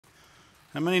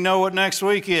How many know what next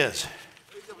week is?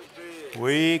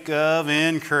 Week of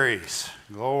increase.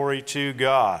 Glory to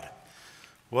God.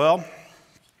 Well,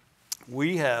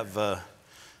 we have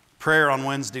prayer on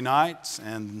Wednesday nights,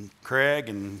 and Craig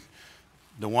and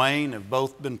Dwayne have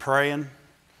both been praying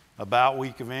about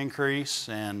week of increase,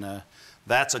 and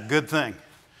that's a good thing.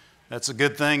 That's a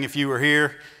good thing. If you were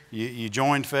here, you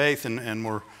joined faith,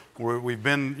 and we've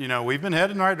been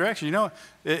heading in the right direction. You know,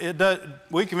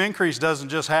 week of increase doesn't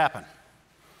just happen.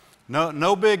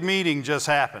 No big meeting just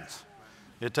happens.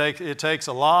 It takes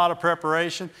a lot of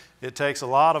preparation. It takes a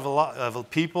lot of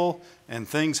people and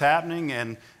things happening,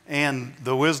 and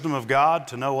the wisdom of God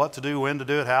to know what to do, when to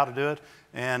do it, how to do it.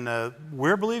 And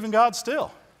we're believing God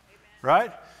still,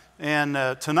 right? And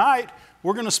tonight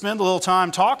we're going to spend a little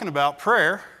time talking about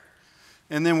prayer,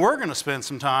 and then we're going to spend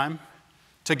some time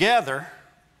together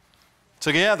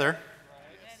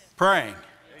praying.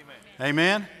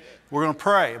 Amen. We're going to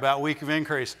pray about week of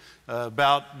increase,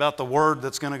 about the word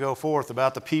that's going to go forth,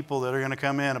 about the people that are going to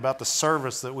come in, about the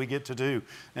service that we get to do,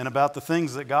 and about the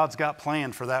things that God's got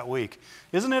planned for that week.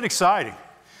 Isn't it exciting?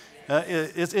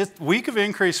 Week of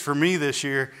increase for me this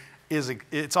year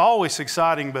it's always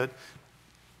exciting, but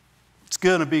it's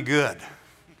going to be good.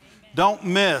 Don't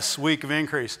miss week of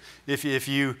increase. If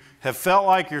you have felt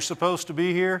like you're supposed to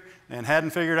be here and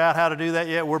hadn't figured out how to do that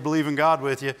yet, we're believing God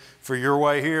with you for your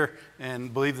way here,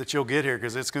 and believe that you'll get here,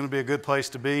 because it's going to be a good place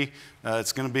to be.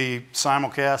 It's going to be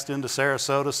simulcast into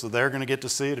Sarasota, so they're going to get to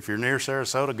see it. If you're near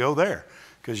Sarasota, go there,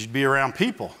 because you'd be around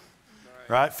people,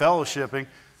 right? Fellowshipping.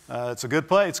 It's a good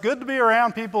place. It's good to be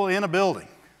around people in a building.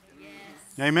 Yes.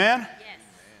 Amen? Yes.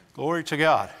 Glory to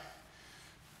God.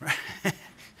 Let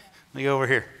me go over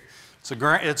here.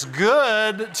 It's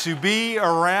good to be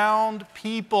around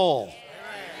people.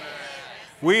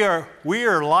 We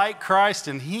are like Christ,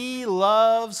 and He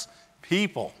loves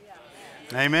people.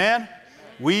 Amen?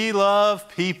 We love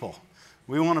people.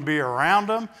 We want to be around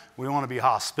them. We want to be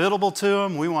hospitable to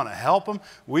them. We want to help them.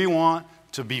 We want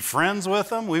to be friends with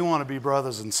them. We want to be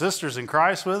brothers and sisters in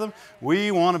Christ with them.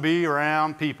 We want to be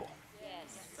around people.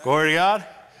 Glory to God.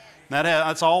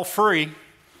 That's all free,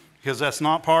 because that's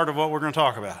not part of what we're going to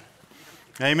talk about.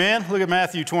 Amen? Look at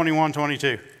Matthew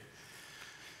 21:22.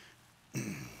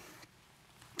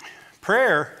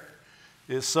 Prayer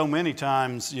is so many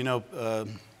times,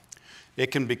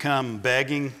 it can become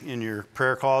begging in your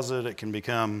prayer closet. It can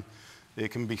become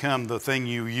the thing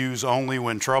you use only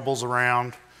when trouble's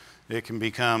around. It can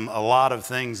become a lot of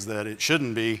things that it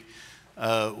shouldn't be.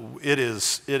 It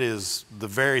is the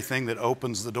very thing that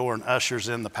opens the door and ushers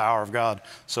in the power of God.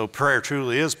 So prayer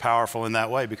truly is powerful in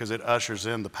that way, because it ushers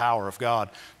in the power of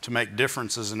God to make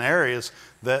differences in areas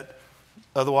that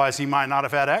otherwise He might not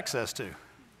have had access to.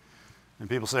 And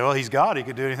people say, well, He's God. He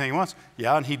could do anything He wants.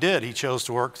 Yeah, and He did. He chose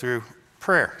to work through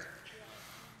prayer.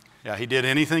 Yeah, He did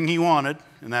anything He wanted,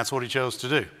 and that's what He chose to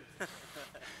do.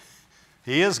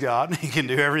 He is God. He can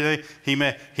do everything.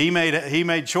 He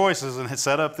made choices and had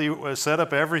set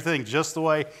up everything just the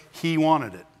way He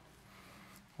wanted it.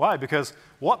 Why? Because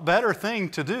what better thing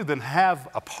to do than have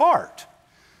a part?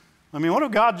 I mean, what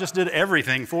if God just did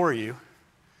everything for you,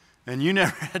 and you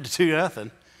never had to do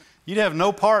nothing? You'd have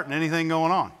no part in anything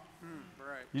going on.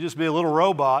 You'd just be a little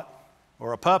robot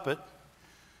or a puppet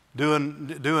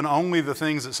doing only the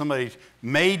things that somebody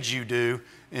made you do.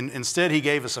 And instead, He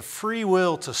gave us a free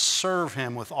will to serve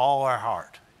Him with all our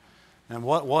heart. And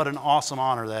what an awesome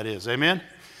honor that is. Amen?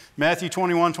 Matthew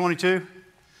 21:22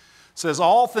 says,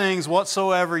 all things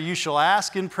whatsoever you shall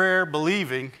ask in prayer,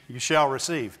 believing, you shall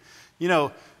receive. You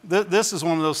know, this is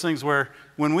one of those things where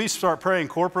when we start praying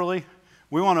corporately,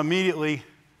 we want to immediately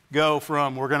go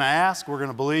from we're going to ask, we're going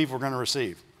to believe, we're going to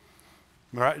receive.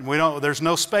 Right? And there's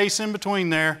no space in between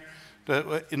there.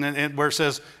 Where it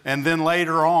says, and then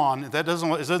later on. It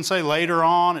doesn't say later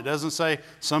on. It doesn't say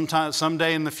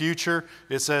someday in the future.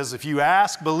 It says, if you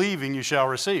ask, believing, you shall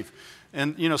receive.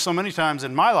 And, so many times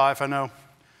in my life, I know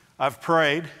I've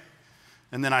prayed,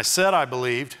 and then I said I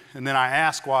believed, and then I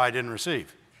asked why I didn't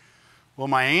receive. Well,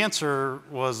 my answer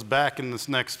was back in this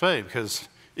next page, because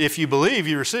if you believe,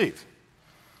 you receive.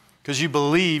 Because you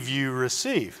believe, you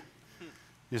receive.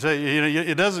 You say,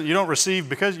 you don't receive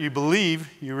because you believe,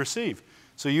 you receive.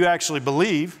 So you actually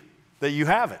believe that you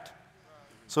have it.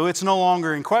 So it's no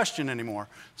longer in question anymore.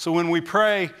 So when we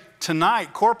pray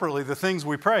tonight corporately, the things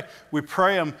we pray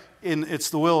them it's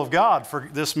the will of God. For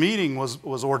this meeting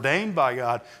was ordained by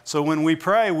God. So when we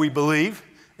pray, we believe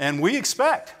and we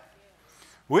expect.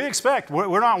 We expect.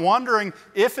 We're not wondering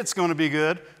if it's going to be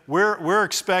good. We're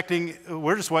expecting.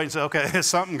 We're just waiting to say, okay,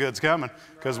 something good's coming,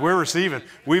 because we're receiving.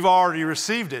 We've already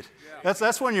received it.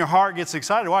 That's when your heart gets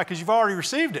excited. Why? Because you've already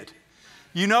received it.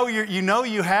 You know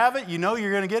you have it. You know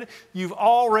you're going to get it. You've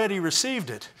already received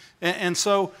it. And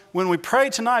so when we pray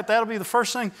tonight, that'll be the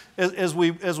first thing as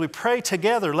we pray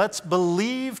together. Let's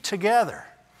believe together.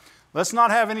 Let's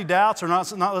not have any doubts, or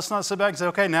let's not sit back and say,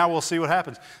 okay, now we'll see what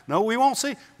happens. No, we won't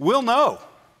see. We'll know.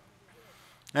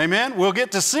 Amen? We'll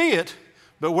get to see it,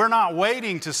 but we're not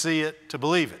waiting to see it to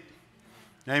believe it.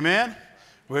 Amen?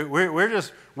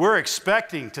 We're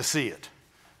expecting to see it.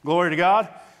 Glory to God.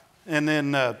 And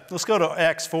then let's go to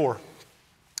Acts 4.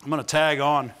 I'm going to tag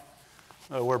on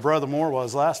where Brother Moore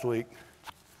was last week,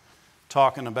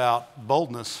 talking about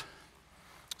boldness,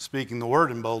 speaking the word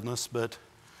in boldness, but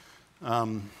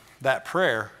that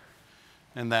prayer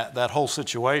and that whole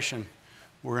situation,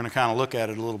 we're going to kind of look at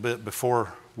it a little bit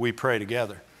before we pray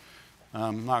together.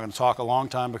 I'm not going to talk a long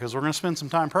time because we're going to spend some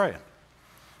time praying.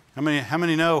 How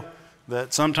many know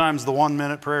that sometimes the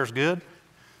 1-minute prayer is good?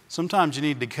 Sometimes you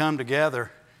need to come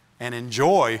together and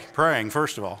enjoy praying,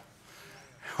 first of all.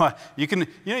 You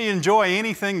enjoy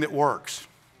anything that works,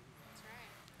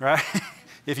 right?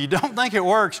 If you don't think it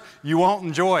works, you won't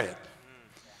enjoy it.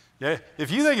 Yeah?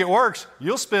 If you think it works,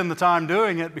 you'll spend the time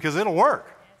doing it because it'll work,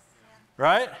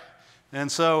 right?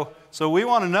 And so we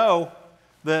want to know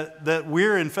that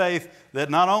we're in faith that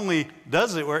not only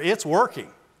does it work, it's working.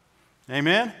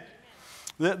 Amen?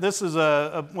 This is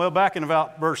back in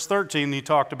about verse 13, he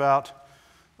talked about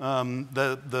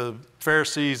the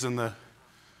Pharisees and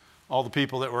all the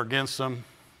people that were against them.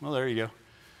 Well, there you go.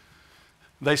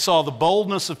 They saw the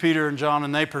boldness of Peter and John,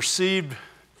 and they perceived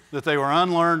that they were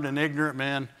unlearned and ignorant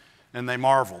men, and they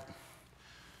marveled.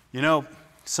 You know,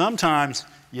 sometimes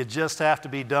you just have to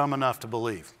be dumb enough to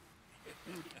believe.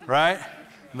 Right?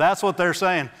 That's what they're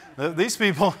saying. These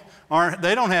people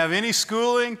they don't have any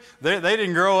schooling. They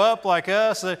didn't grow up like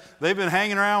us. They've been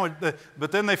hanging around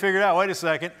but then they figured out, wait a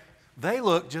second, they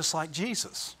look just like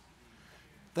Jesus.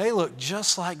 They look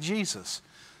just like Jesus.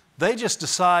 They just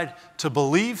decide to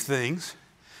believe things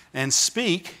and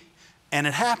speak, and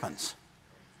it happens.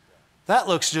 That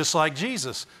looks just like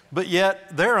Jesus, but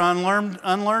yet they're unlearned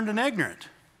and ignorant.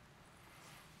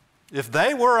 If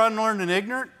they were unlearned and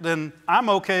ignorant, then I'm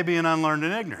okay being unlearned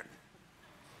and ignorant.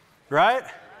 Right?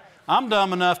 I'm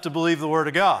dumb enough to believe the Word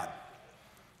of God.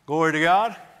 Glory to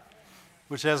God,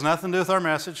 which has nothing to do with our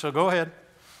message, so go ahead.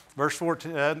 Verse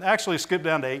 14, actually skip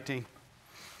down to 18.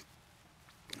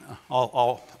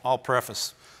 I'll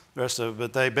preface the rest of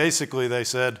it, but they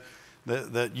said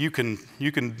that you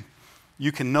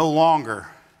can no longer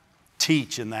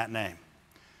teach in that name.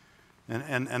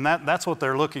 And that's what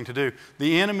they're looking to do.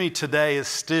 The enemy today is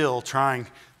still trying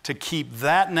to keep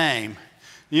that name.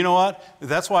 You know what?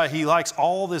 That's why he likes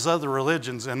all these other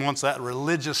religions and wants that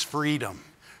religious freedom.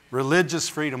 Religious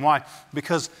freedom. Why?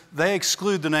 Because they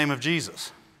exclude the name of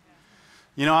Jesus.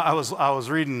 You know, I was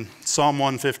reading Psalm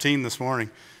 115 this morning,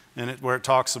 and where it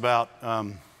talks about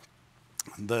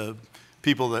the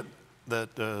people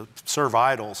that serve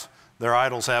idols. Their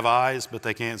idols have eyes, but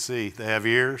they can't see. They have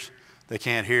ears, they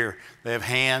can't hear. They have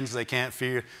hands, they can't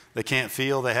feel.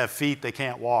 They have feet, they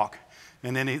can't walk.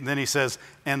 And then he says,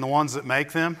 and the ones that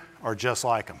make them are just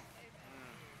like them.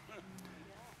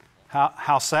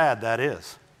 How sad that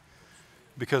is.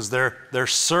 Because they're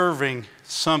serving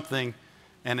something,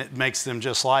 and it makes them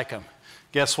just like them.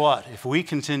 Guess what? If we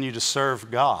continue to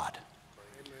serve God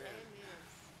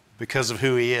because of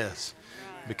who He is,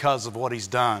 because of what He's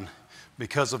done,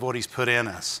 because of what He's put in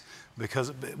us, because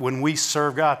when we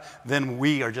serve God, then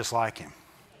we are just like Him.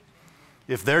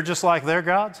 If they're just like their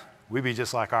gods, we be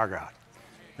just like our God.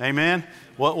 Amen?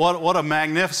 What a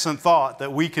magnificent thought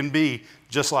that we can be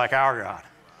just like our God.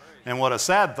 And what a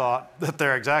sad thought that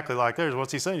they're exactly like theirs.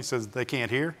 What's He saying? He says they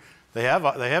can't hear. They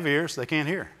have ears, they can't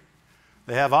hear.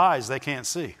 They have eyes, they can't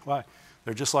see. Why?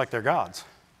 They're just like their gods.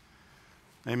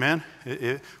 Amen?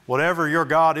 Whatever your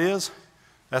God is,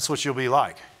 that's what you'll be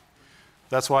like.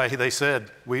 That's why they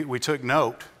said, we took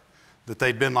note that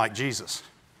they'd been like Jesus.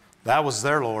 That was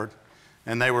their Lord.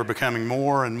 And they were becoming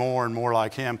more and more and more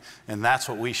like Him. And that's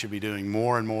what we should be doing,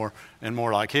 more and more and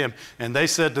more like Him. And they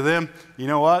said to them, you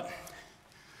know what?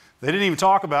 They didn't even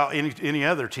talk about any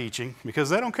other teaching because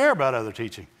they don't care about other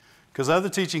teaching. Because other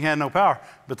teaching had no power.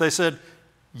 But they said,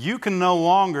 you can no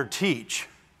longer teach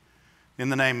in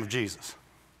the name of Jesus.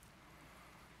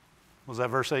 Was that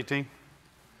verse 18?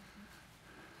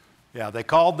 Yeah, they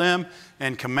called them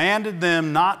and commanded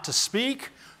them not to speak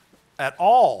at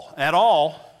all,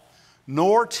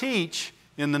 nor teach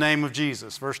in the name of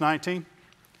Jesus. Verse 19.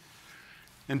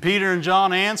 And Peter and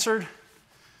John answered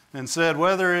and said,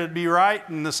 whether it be right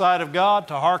in the sight of God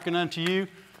to hearken unto you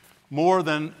more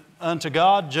than unto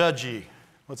God, judge ye.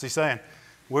 What's he saying?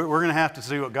 We're going to have to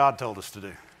do what God told us to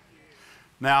do.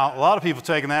 Now, a lot of people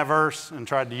taken that verse and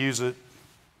tried to use it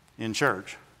in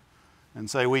church and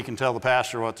say we can tell the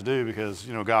pastor what to do because,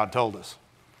 God told us.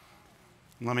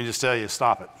 Let me just tell you,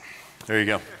 stop it. There you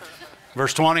go.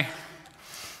 Verse 20.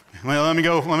 Well, let me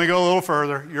go a little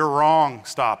further. You're wrong.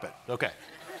 Stop it. Okay.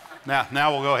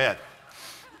 Now we'll go ahead.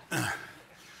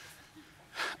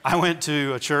 I went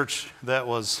to a church that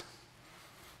was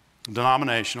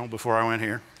denominational before I went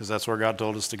here because that's where God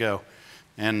told us to go.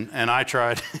 And I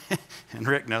tried, and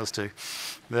Rick knows too,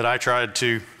 that I tried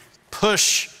to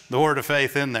push the word of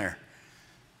faith in there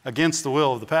against the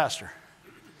will of the pastor.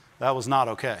 That was not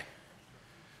okay.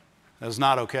 That was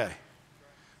not okay.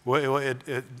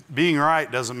 Being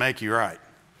right doesn't make you right.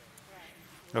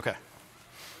 Okay.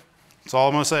 That's all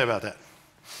I'm going to say about that.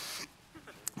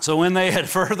 So when they had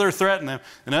further threatened them,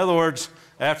 in other words,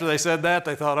 after they said that,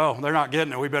 they thought, oh, they're not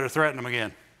getting it. We better threaten them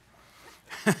again.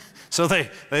 So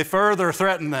they further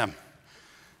threatened them.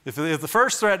 If the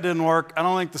first threat didn't work, I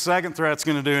don't think the second threat's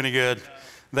going to do any good.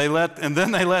 And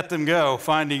then they let them go,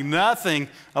 finding nothing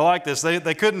like this.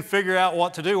 They couldn't figure out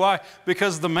what to do. Why?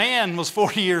 Because the man was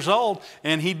 40 years old,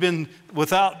 and hadn't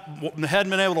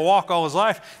been able to walk all his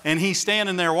life, and he's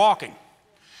standing there walking.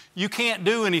 You can't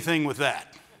do anything with that.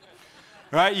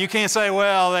 Right? You can't say,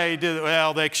 well, they did it.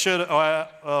 Well, they should.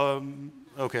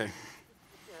 Okay.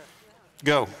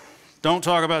 Go. Don't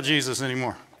talk about Jesus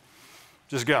anymore.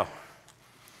 Just go.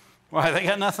 Why? They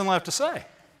got nothing left to say.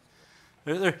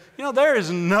 There is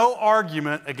no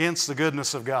argument against the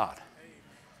goodness of God.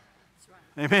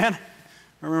 Amen?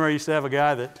 I remember I used to have a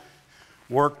guy that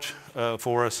worked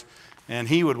for us, and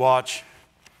he would watch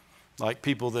like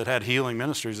people that had healing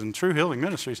ministries and true healing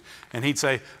ministries, and he'd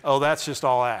say, oh, that's just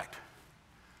all act.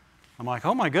 I'm like,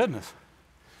 oh my goodness.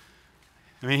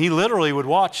 I mean, he literally would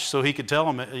watch so he could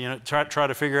tell them, try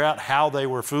to figure out how they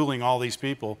were fooling all these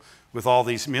people with all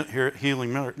these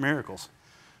healing miracles.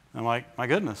 I'm like, my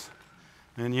goodness.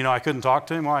 And, I couldn't talk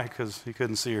to him. Why? Because he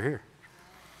couldn't see or hear.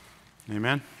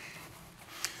 Amen?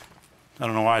 I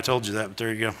don't know why I told you that, but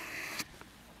there you go.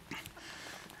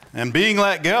 And being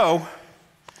let go,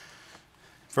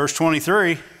 verse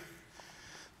 23,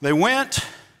 they went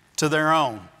to their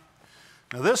own.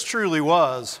 Now, this truly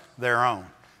was their own.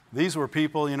 These were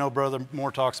people, Brother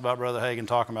Moore talks about Brother Hagin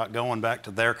talking about going back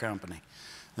to their company.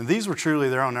 And these were truly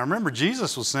their own. Now, remember,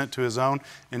 Jesus was sent to his own,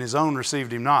 and his own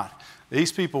received him not.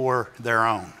 These people were their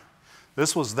own.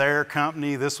 This was their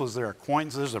company. This was their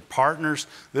acquaintances, their partners.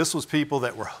 This was people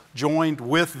that were joined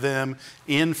with them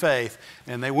in faith.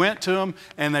 And they went to them,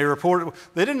 and they reported.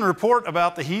 They didn't report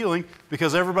about the healing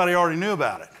because everybody already knew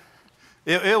about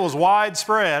it. It was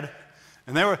widespread.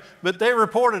 But they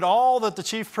reported all that the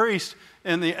chief priest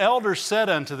and the elders said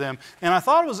unto them. And I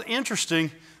thought it was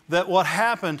interesting that what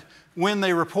happened when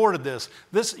they reported this.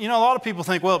 A lot of people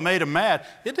think, well, it made them mad.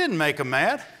 It didn't make them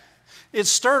mad. It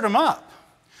stirred them up.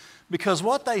 Because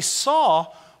what they saw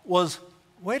was,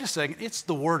 wait a second, it's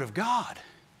the Word of God.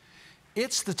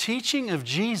 It's the teaching of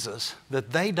Jesus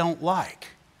that they don't like.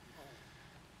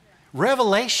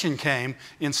 Revelation came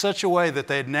in such a way that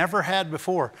they had never had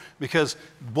before, because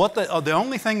the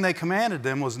only thing they commanded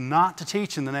them was not to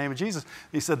teach in the name of Jesus.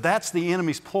 He said that's the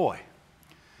enemy's ploy.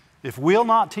 If we'll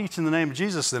not teach in the name of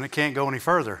Jesus, then it can't go any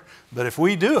further. But if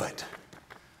we do it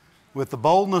with the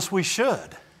boldness we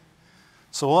should,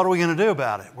 so what are we going to do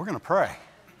about it? We're going to pray.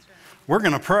 We're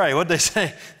going to pray. What did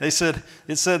they say?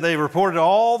 It said they reported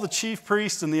all the chief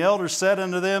priests and the elders said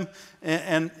unto them,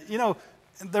 and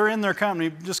they're in their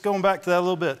company. Just going back to that a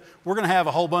little bit, we're going to have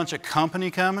a whole bunch of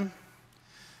company coming,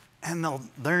 and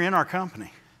they're in our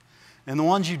company. And the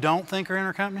ones you don't think are in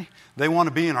our company, they want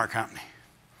to be in our company.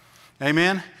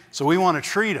 Amen? So we want to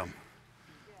treat them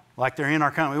like they're in our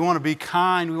company. We want to be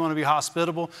kind. We want to be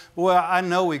hospitable. Well, I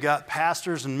know we got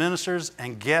pastors and ministers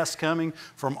and guests coming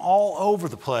from all over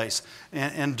the place.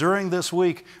 And during this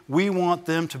week, we want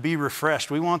them to be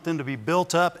refreshed. We want them to be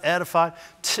built up, edified.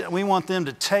 We want them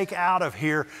to take out of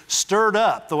here stirred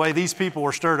up the way these people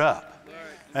were stirred up.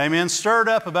 Amen. Stirred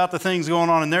up about the things going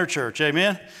on in their church.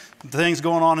 Amen. The things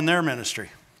going on in their ministry.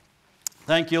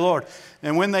 Thank you, Lord.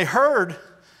 And when they heard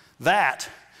that,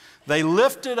 they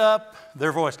lifted up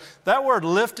their voice. That word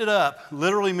lifted up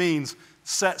literally means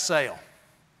set sail.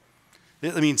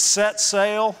 It means set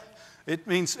sail. It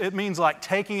means like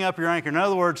taking up your anchor. In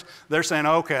other words, they're saying,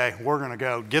 okay, we're going to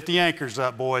go. Get the anchors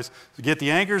up, boys. Get the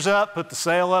anchors up, put the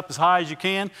sail up as high as you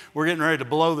can. We're getting ready to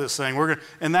blow this thing.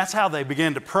 And that's how they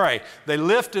began to pray. They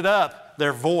lifted up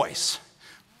their voice.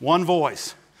 One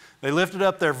voice. They lifted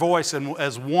up their voice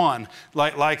as one,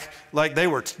 like they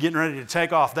were getting ready to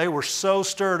take off. They were so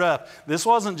stirred up. This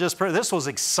wasn't just prayer. This was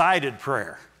excited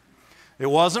prayer. It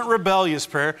wasn't rebellious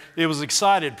prayer. It was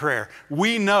excited prayer.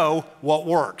 We know what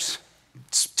works.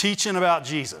 It's teaching about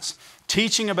Jesus.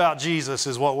 Teaching about Jesus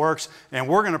is what works, and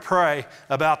we're going to pray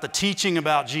about the teaching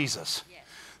about Jesus. Yes.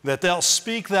 That they'll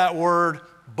speak that word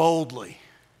boldly.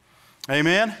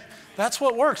 Amen? That's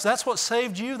what works. That's what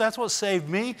saved you. That's what saved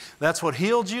me. That's what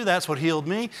healed you. That's what healed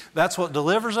me. That's what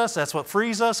delivers us. That's what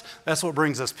frees us. That's what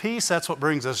brings us peace. That's what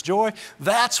brings us joy.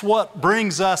 That's what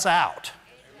brings us out.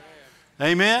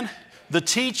 Amen? The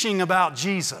teaching about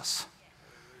Jesus.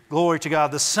 Glory to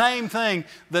God. The same thing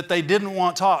that they didn't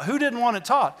want taught. Who didn't want it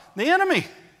taught? The enemy.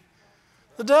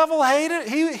 The devil hated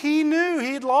it. He knew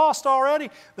he'd lost already.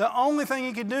 The only thing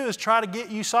he could do is try to get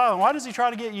you silent. Why does he try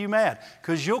to get you mad?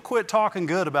 Because you'll quit talking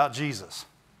good about Jesus.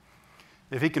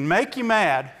 If he can make you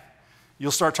mad,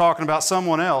 you'll start talking about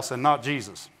someone else and not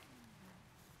Jesus.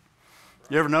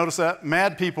 You ever notice that?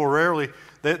 Mad people rarely,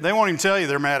 they won't even tell you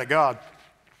they're mad at God.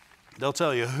 They'll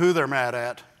tell you who they're mad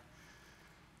at,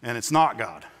 and it's not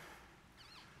God.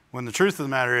 When the truth of the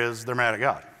matter is, they're mad at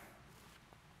God.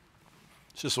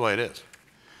 It's just the way it is.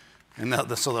 And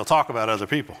so they'll talk about other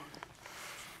people.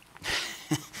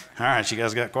 All right, you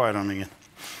guys got quiet on me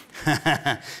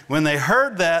again. When they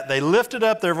heard that, they lifted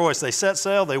up their voice. They set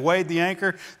sail, they weighed the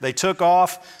anchor, they took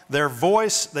off their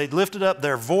voice, they lifted up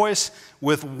their voice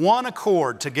with one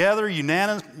accord, together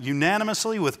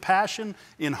unanimously with passion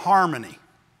in harmony.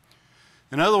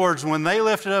 In other words, when they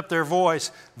lifted up their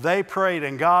voice, they prayed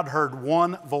and God heard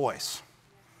one voice.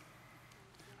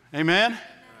 Amen?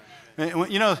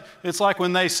 You know, it's like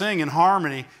when they sing in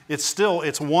harmony, it's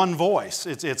one voice.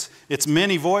 It's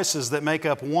many voices that make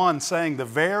up one saying the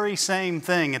very same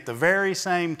thing at the very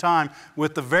same time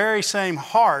with the very same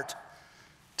heart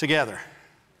together.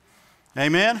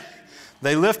 Amen?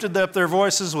 They lifted up their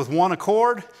voices with one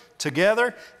accord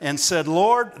together and said,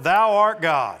 Lord, thou art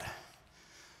God.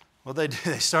 Well,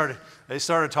 they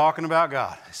started talking about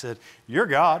God. They said, you're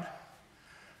God.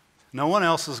 No one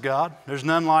else is God. There's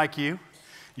none like you.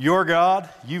 You're God.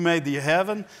 You made the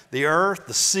heaven, the earth,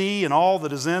 the sea, and all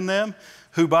that is in them,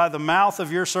 who by the mouth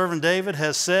of your servant David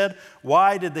has said,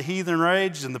 why did the heathen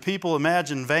rage and the people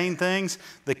imagine vain things?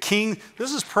 The king,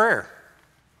 this is prayer.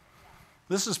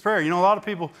 This is prayer. You know, a lot of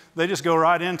people, they just go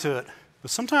right into it. But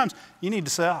sometimes you need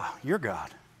to say, you're God.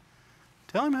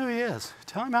 Tell him who he is.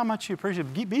 Tell him how much you appreciate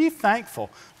him. Be thankful.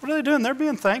 What are they doing? They're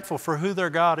being thankful for who their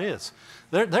God is.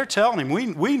 They're telling him,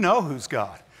 we know who's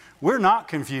God. We're not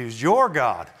confused. You're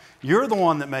God. You're the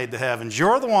one that made the heavens.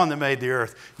 You're the one that made the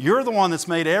earth. You're the one that's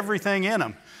made everything in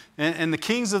them. And the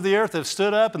kings of the earth have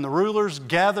stood up and the rulers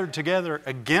gathered together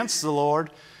against the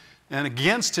Lord and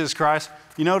against his Christ.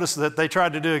 You notice that they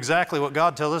tried to do exactly what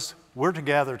God tells us. We're to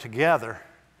gather together.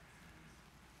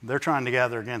 They're trying to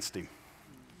gather against him.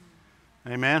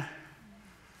 Amen?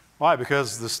 Why?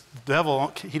 Because this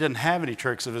devil, he doesn't have any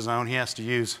tricks of his own. He has to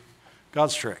use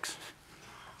God's tricks.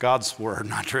 God's word,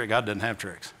 not trick. God doesn't have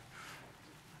tricks.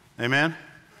 Amen?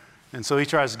 And so he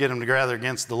tries to get them to gather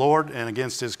against the Lord and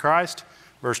against his Christ.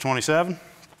 Verse 27.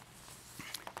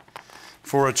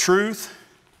 For a truth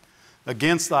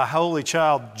against thy holy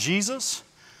child Jesus,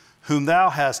 whom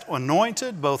thou hast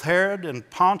anointed, both Herod and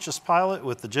Pontius Pilate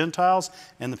with the Gentiles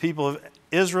and the people of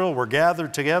Israel were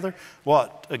gathered together.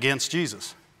 What? Against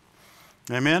Jesus.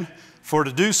 Amen? For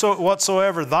to do so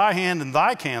whatsoever thy hand and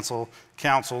thy counsel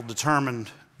determined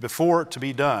before it to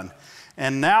be done.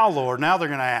 And now, Lord, now they're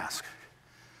going to ask.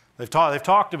 They've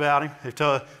talked about him.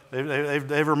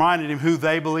 They've reminded him who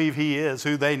they believe he is,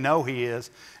 who they know he is.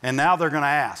 And now they're going to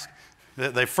ask.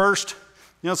 They first,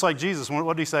 you know, it's like Jesus.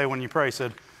 What did he say when you pray? He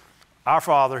said, Our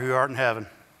Father who art in heaven,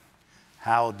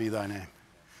 hallowed be thy name.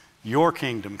 Your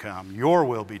kingdom come, your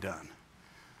will be done.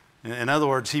 In other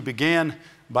words, he began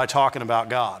by talking about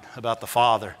God, about the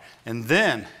Father. And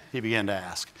then he began to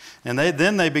ask. And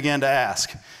then they began to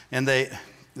ask. And they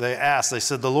asked, they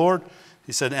said, the Lord,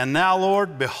 he said, and now,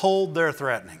 Lord, behold their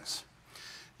threatenings.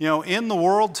 You know, in the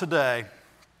world today,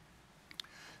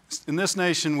 in this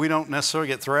nation, we don't necessarily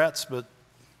get threats,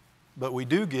 but we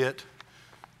do get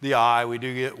the eye, we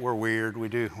do get, we're weird, we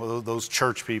do, well, those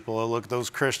church people, oh, look, those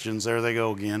Christians, there they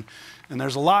go again. And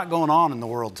there's a lot going on in the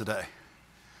world today.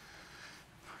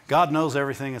 God knows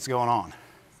everything that's going on.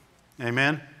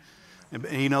 Amen?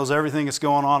 He knows everything that's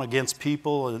going on against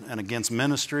people and against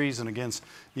ministries and against,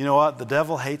 you know what? The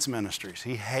devil hates ministries.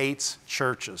 He hates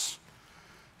churches.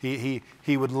 He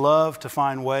would love to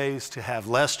find ways to have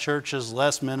less churches,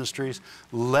 less ministries,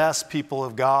 less people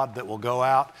of God that will go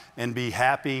out and be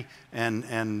happy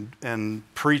and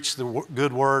preach the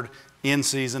good word in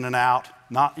season and out,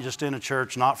 not just in a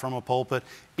church, not from a pulpit,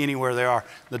 anywhere they are.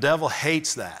 The devil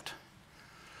hates that.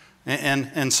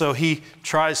 And so he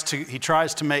tries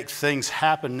to make things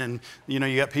happen. And you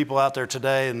got people out there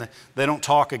today, and they don't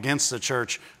talk against the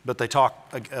church, but they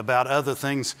talk about other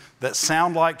things that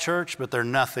sound like church, but they're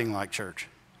nothing like church.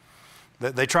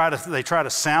 They try to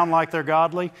sound like they're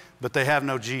godly, but they have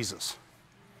no Jesus.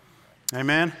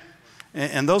 Amen.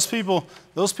 And those people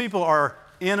are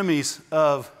enemies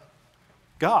of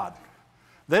God.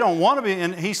 They don't want to be,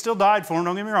 and he still died for them,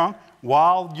 don't get me wrong.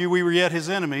 While we were yet his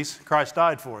enemies, Christ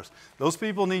died for us. Those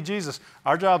people need Jesus.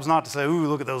 Our job's not to say, ooh,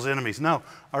 look at those enemies. No,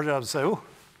 our job is to say, ooh,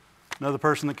 another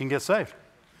person that can get saved.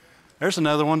 There's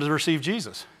another one to receive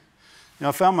Jesus.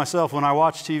 I found myself when I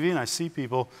watch TV and I see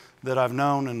people that I've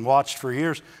known and watched for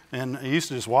years, and I used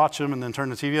to just watch them and then turn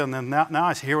the TV on, and then now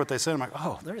I hear what they say, and I'm like,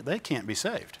 oh, they can't be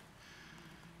saved.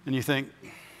 And you think,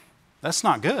 that's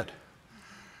not good.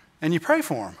 And you pray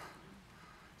for them.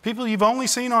 People you've only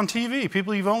seen on TV,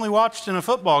 people you've only watched in a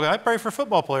football game. I pray for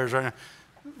football players right now.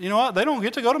 You know what? They don't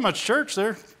get to go to much church.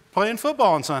 They're playing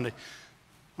football on Sunday.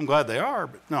 I'm glad they are,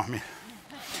 but no, I mean,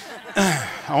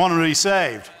 I want them to be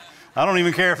saved. I don't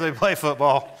even care if they play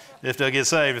football, if they get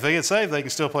saved. If they get saved, they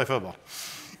can still play football.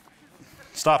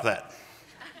 Stop that.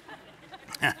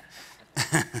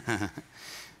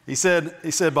 He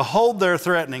said, behold their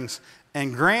threatenings,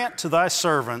 and grant to thy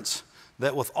servants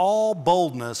that with all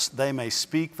boldness they may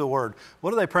speak the word.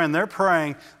 What are they praying? They're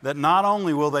praying that not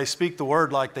only will they speak the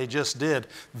word like they just did,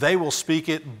 they will speak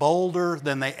it bolder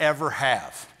than they ever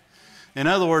have. In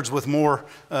other words, with more,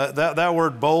 that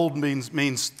word bold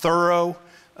means thorough,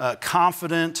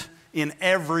 confident in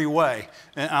every way.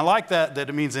 And I like that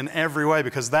it means in every way,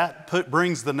 because that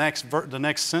brings the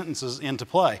next sentences into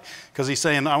play. Because he's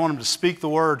saying, I want them to speak the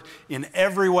word in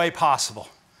every way possible.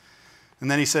 And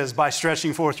then he says, by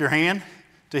stretching forth your hand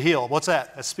to heal. What's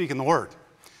that? That's speaking the word.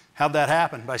 How'd that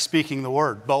happen? By speaking the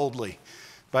word boldly.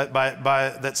 By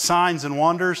that signs and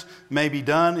wonders may be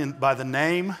done by the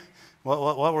name.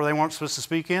 What were they weren't supposed to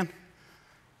speak in?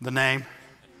 The name.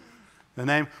 The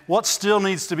name. What still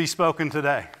needs to be spoken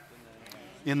today?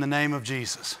 In the name of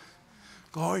Jesus.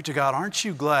 Glory to God. Aren't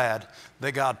you glad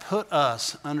that God put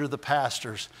us under the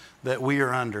pastors that we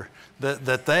are under?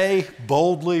 That they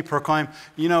boldly proclaim.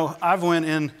 I've went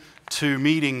into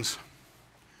meetings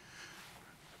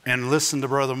and listened to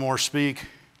Brother Moore speak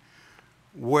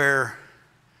where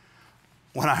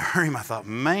when I heard him, I thought,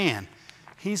 man,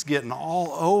 he's getting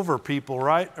all over people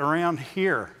right around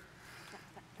here.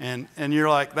 And you're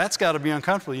like, that's got to be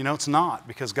uncomfortable. It's not,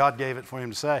 because God gave it for him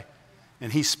to say.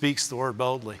 And he speaks the word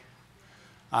boldly.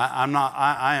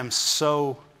 I am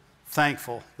so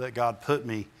thankful that God put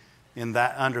me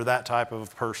under that type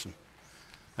of person.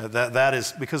 That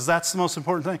is, because that's the most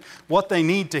important thing. What they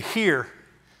need to hear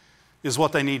is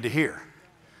what they need to hear.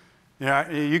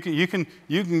 You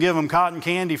can give them cotton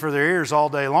candy for their ears all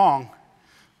day long,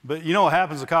 but you know what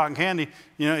happens to cotton candy?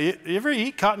 You ever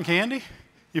eat cotton candy?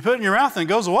 You put it in your mouth and it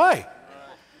goes away.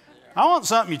 I want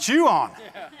something you chew on.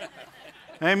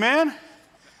 Amen?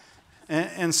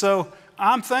 And so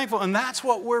I'm thankful, and that's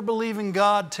what we're believing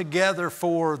God together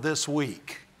for this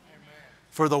week. Amen.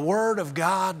 For the word of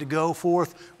God to go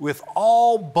forth with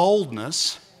all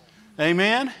boldness,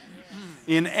 amen,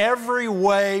 in every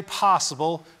way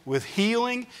possible, with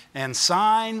healing and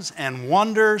signs and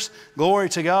wonders, glory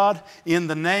to God, in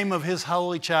the name of his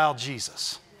holy child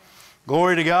Jesus.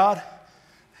 Glory to God.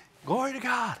 Glory to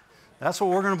God. That's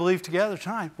what we're going to believe together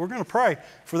tonight. We're going to pray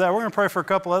for that. We're going to pray for a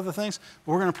couple other things.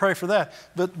 We're going to pray for that.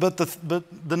 But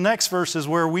the next verse is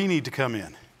where we need to come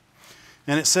in.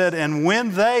 And it said, and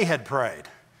when they had prayed,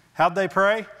 how'd they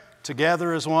pray?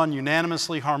 Together as one,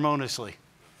 unanimously, harmoniously.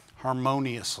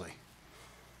 Harmoniously.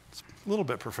 It's a little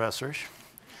bit professorish.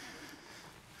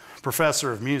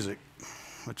 Professor of music,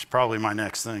 which is probably my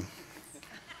next thing.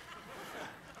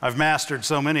 I've mastered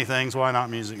so many things, why not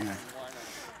music now?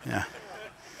 Yeah.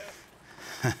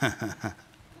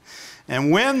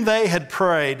 And when they had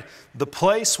prayed, the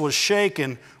place was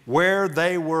shaken where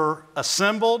they were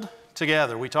assembled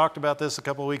together. We talked about this a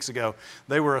couple of weeks ago.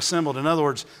 They were assembled. In other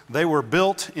words, they were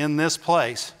built in this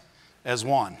place as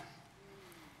one.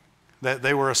 That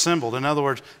they were assembled. In other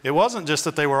words, it wasn't just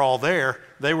that they were all there.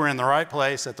 They were in the right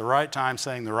place at the right time,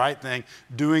 saying the right thing,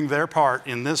 doing their part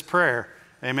in this prayer,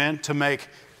 amen, to make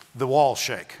the wall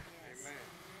shake.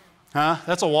 Huh?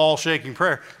 That's a wall-shaking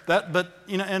prayer.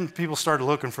 And people started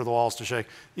looking for the walls to shake.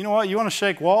 You know what? You want to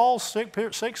shake walls?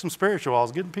 Shake some spiritual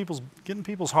walls. Get in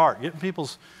people's heart. Get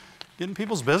in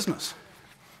people's business.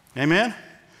 Amen?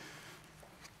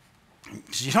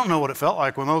 You don't know what it felt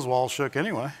like when those walls shook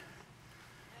anyway.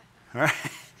 All right?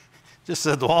 Just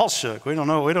said the walls shook. We don't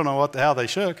know how they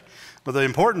shook. But the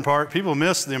important part, people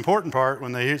miss the important part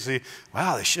when they see,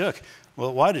 wow, they shook.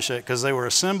 Well, why did it shake? Because they were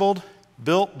assembled,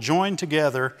 built, joined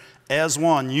together as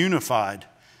one, unified.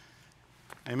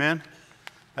 Amen?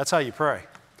 That's how you pray.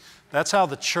 That's how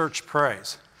the church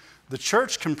prays. The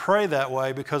church can pray that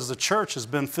way because the church has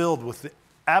been filled with the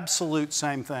absolute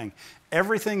same thing.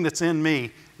 Everything that's in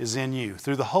me is in you.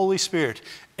 Through the Holy Spirit,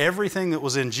 everything that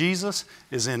was in Jesus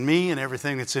is in me, and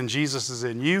everything that's in Jesus is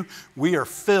in you. We are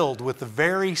filled with the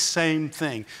very same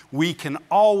thing. We can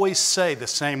always say the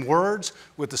same words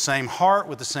with the same heart,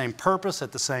 with the same purpose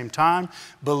at the same time,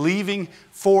 believing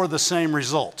for the same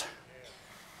result.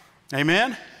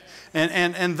 Amen?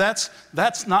 And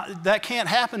that can't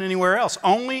happen anywhere else.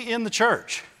 Only in the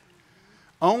church.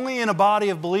 Only in a body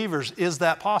of believers is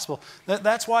that possible.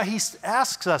 That's why He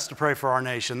asks us to pray for our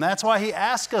nation. That's why He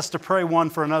asks us to pray one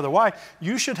for another. Why?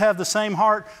 You should have the same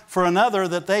heart for another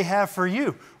that they have for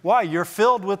you. Why? You're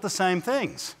filled with the same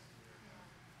things.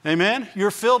 Amen? You're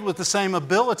filled with the same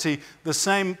ability, the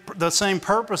same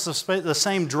purpose, the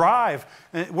same drive.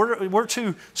 We're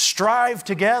to strive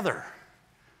together.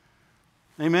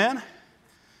 Amen?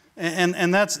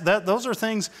 And those are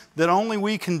things that only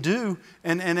we can do.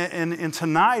 And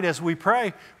tonight as we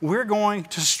pray, we're going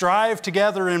to strive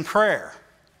together in prayer.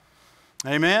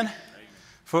 Amen?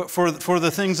 For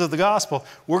the things of the gospel.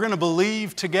 We're going to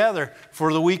believe together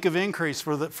for the week of increase,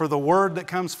 for the word that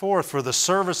comes forth, for the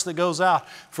service that goes out,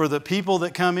 for the people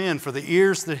that come in, for the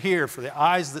ears that hear, for the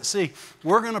eyes that see.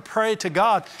 We're going to pray to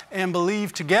God and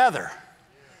believe together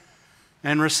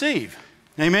and receive.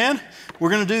 Amen? We're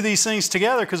going to do these things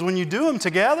together because when you do them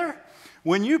together,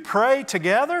 when you pray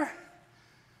together,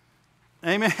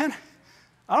 amen,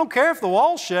 I don't care if the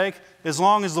walls shake as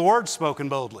long as the word's spoken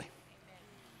boldly.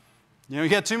 You know, you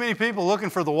got too many people looking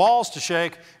for the walls to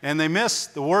shake and they miss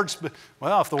the words.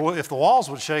 Well, if the walls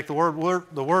would shake, the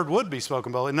word would be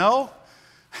spoken boldly. No,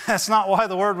 that's not why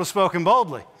the word was spoken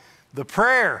boldly. The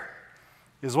prayer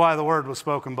is why the word was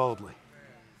spoken boldly.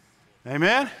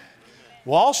 Amen?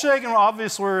 Wall shaking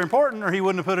obviously were important or He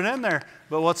wouldn't have put it in there.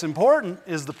 But what's important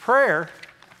is the prayer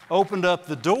opened up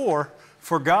the door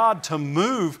for God to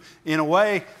move in a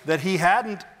way that He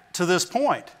hadn't to this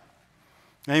point.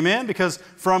 Amen? Because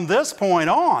from this point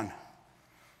on,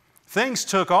 things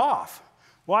took off.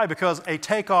 Why? Because a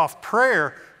takeoff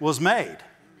prayer was made.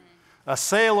 A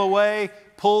sail away,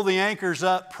 pull the anchors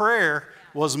up prayer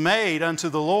was made unto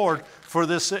the Lord for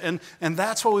this. And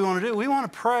that's what we want to do. We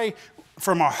want to pray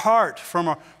from our heart, from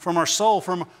our soul,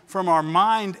 from our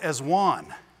mind as one.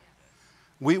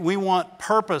 We want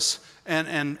purpose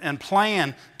and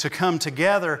plan to come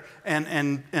together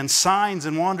and signs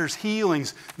and wonders,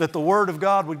 healings, that the Word of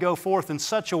God would go forth in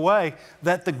such a way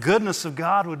that the goodness of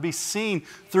God would be seen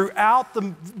throughout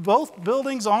both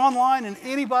buildings, online, and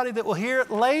anybody that will hear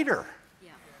it later.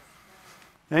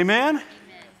 Yeah. Amen?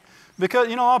 Because,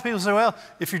 you know, a lot of people say, well,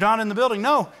 if you're not in the building.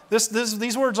 No,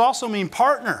 these words also mean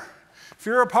partner. If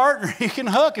you're a partner, you can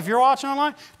hook. If you're watching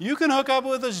online, you can hook up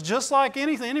with us just like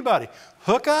anybody.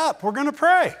 Hook up. We're going to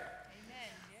pray. Amen.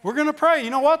 We're going to pray. You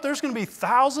know what? There's going to be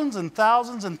thousands and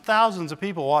thousands and thousands of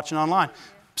people watching online.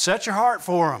 Set your heart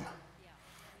for them.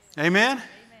 Yeah. Amen? Amen?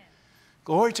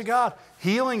 Glory to God.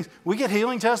 Healing. We get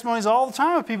healing testimonies all the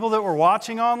time of people that were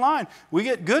watching online. We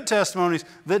get good testimonies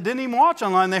that didn't even watch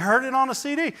online. They heard it on a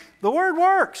CD. The Word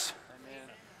works. Amen.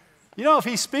 You know, if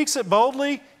He speaks it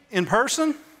boldly in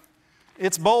person,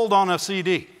 it's bold on a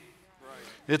CD. Right.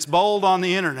 It's bold on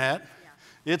the internet.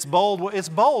 Yeah. It's bold. It's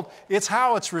bold. It's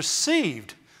how it's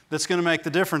received that's going to make the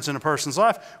difference in a person's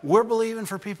life. We're believing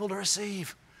for people to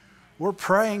receive. We're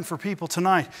praying for people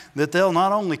tonight that they'll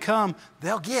not only come,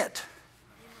 they'll get.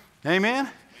 Amen? Amen?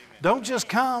 Don't just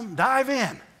come, dive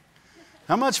in.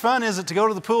 How much fun is it to go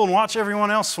to the pool and watch everyone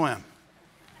else swim?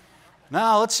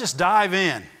 No, let's just dive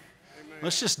in. Amen.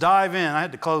 Let's just dive in. I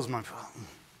had to close my pool.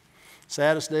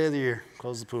 Saddest day of the year,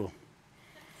 close the pool.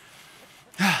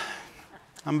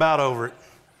 I'm about over it.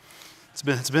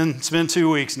 It's been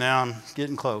 2 weeks now. I'm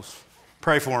getting close.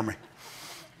 Pray for me.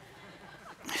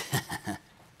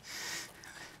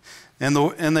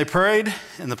 And they prayed,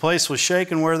 and the place was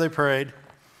shaken where they prayed.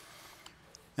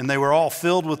 And they were all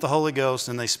filled with the Holy Ghost,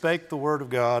 and they spake the word of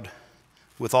God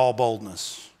with all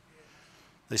boldness.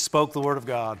 They spoke the word of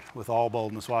God with all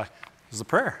boldness. Why? It was the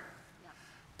prayer.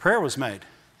 Prayer was made.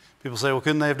 People say, well,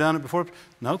 couldn't they have done it before?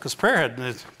 No, because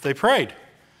they prayed.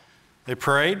 They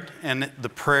prayed, and the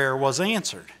prayer was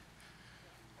answered.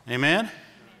 Amen?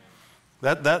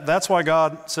 That's why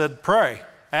God said, pray,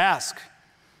 ask.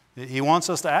 He wants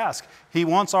us to ask. He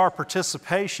wants our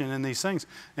participation in these things.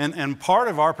 And part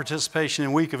of our participation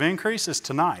in Week of Increase is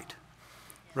tonight,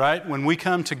 right? When we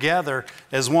come together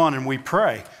as one and we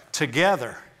pray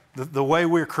together, the way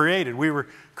we're created. We were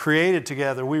created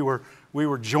together. We were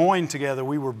were joined together.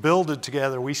 We were builded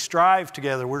together. We strive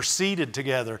together. We're seated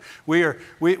together.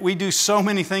 We do so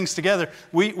many things together.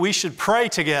 We should pray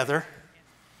together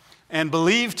and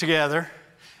believe together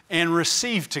and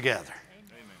receive together.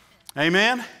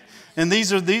 Amen? Amen? And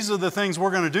these are the things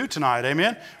we're going to do tonight.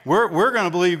 Amen? We're going to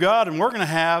believe God, and we're going to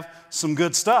have some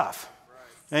good stuff.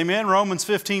 Amen? Romans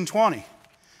 15:20. It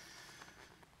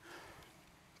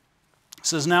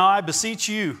says, "Now I beseech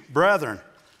you, brethren,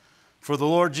 for the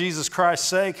Lord Jesus Christ's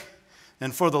sake,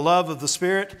 and for the love of the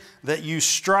Spirit, that you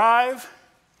strive,"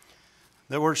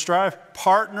 that word strive,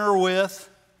 partner with,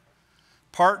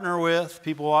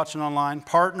 people watching online,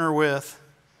 partner with,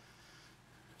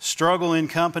 struggle in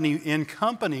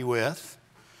company with,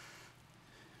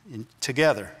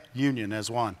 together, union as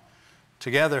one.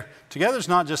 Together is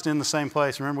not just in the same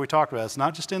place. Remember we talked about it. It's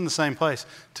not just in the same place.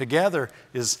 Together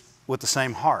is with the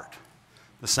same heart,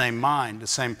 the same mind, the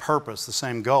same purpose, the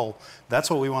same goal. That's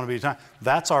what we want to be.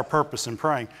 That's our purpose in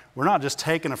praying. We're not just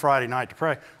taking a Friday night to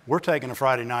pray. We're taking a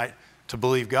Friday night to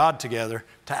believe God together,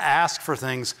 to ask for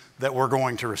things that we're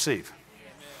going to receive.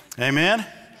 Amen? Amen?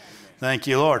 Thank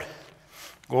you, Lord.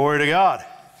 Glory to God.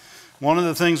 One of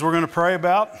the things we're going to pray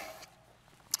about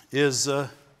is the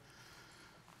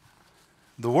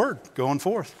Word going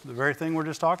forth. The very thing we're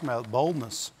just talking about,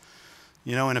 boldness.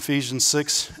 You know, in Ephesians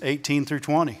 6:18 through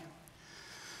 20.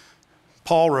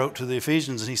 Paul wrote to the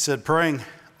Ephesians and he said, praying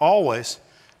always.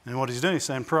 And what he's doing, he's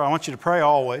saying, I want you to pray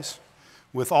always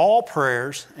with all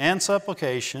prayers and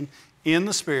supplication in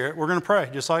the Spirit. We're going to pray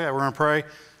just like that. We're going to pray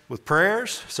with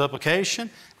prayers, supplication,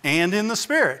 and in the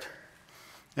Spirit.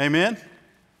 Amen?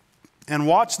 And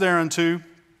watch thereunto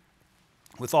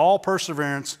with all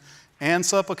perseverance and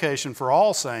supplication for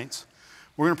all saints.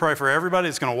 We're going to pray for everybody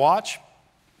that's going to watch,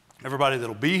 everybody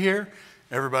that'll be here,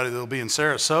 everybody that'll be in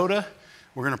Sarasota.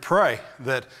 We're going to pray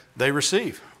that they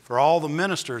receive. For all the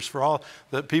ministers, for all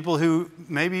the people who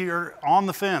maybe are on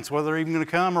the fence, whether they're even going to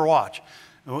come or watch.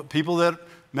 People that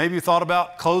maybe thought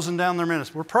about closing down their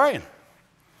ministry. We're praying.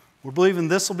 We're believing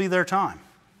this will be their time.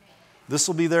 This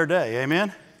will be their day.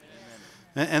 Amen?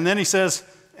 And then he says,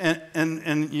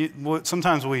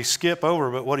 sometimes we skip over,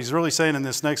 but what he's really saying in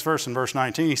this next verse, in verse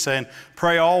 19, he's saying,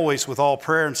 pray always with all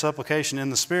prayer and supplication in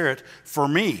the Spirit for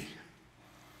me.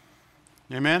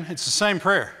 Amen? It's the same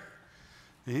prayer.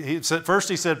 First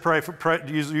he said,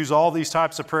 use all these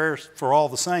types of prayers for all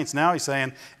the saints. Now he's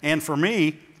saying, and for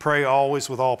me, pray always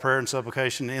with all prayer and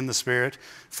supplication in the Spirit,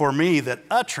 for me, that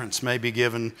utterance may be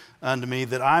given unto me,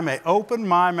 that I may open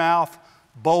my mouth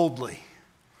boldly.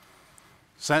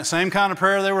 Same kind of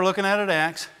prayer they were looking at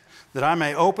Acts, that I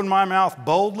may open my mouth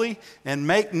boldly and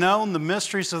make known the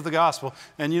mysteries of the gospel.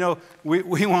 And you know,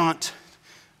 we want,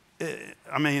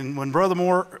 when Brother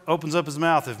Moore opens up his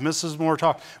mouth, if Mrs. Moore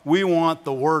talks, we want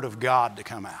the Word of God to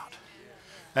come out.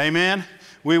 Amen?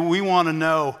 We want to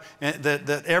know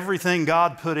that everything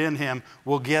God put in him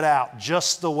will get out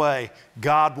just the way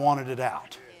God wanted it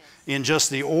out. In just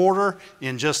the order,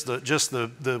 in just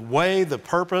the way, the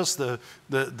purpose,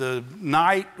 the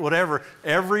night, whatever.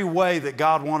 Every way that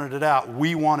God wanted it out,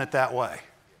 we want it that way.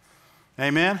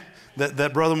 Amen?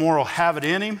 That Brother Moore will have it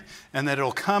in him and that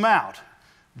it'll come out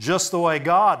just the way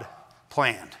God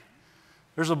planned.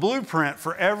 There's a blueprint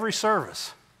for every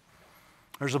service.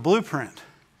 There's a blueprint.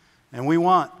 And we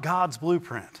want God's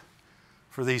blueprint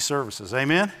for these services.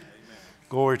 Amen? Amen.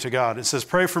 Glory to God. It says,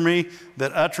 pray for me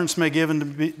that utterance may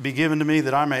be given to me,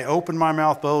 that I may open my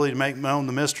mouth boldly to make known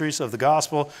the mysteries of the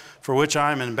gospel, for which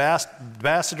I am an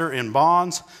ambassador in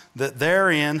bonds, that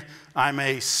therein I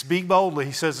may speak boldly.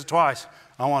 He says it twice.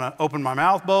 I want to open my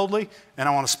mouth boldly, and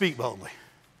I want to speak boldly.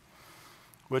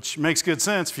 Which makes good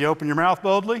sense. If you open your mouth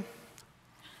boldly,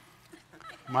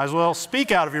 might as well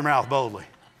speak out of your mouth boldly.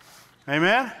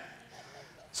 Amen?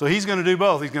 So he's going to do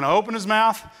both. He's going to open his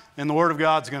mouth, and the Word of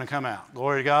God's going to come out.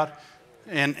 Glory to God.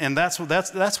 And that's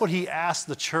what he asked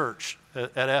the church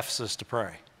at Ephesus to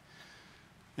pray.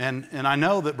 And I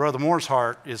know that Brother Moore's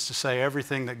heart is to say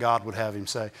everything that God would have him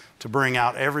say, to bring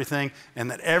out everything, and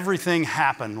that everything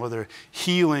happen, whether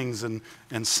healings and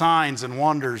signs and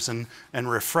wonders and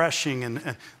refreshing,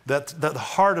 and that the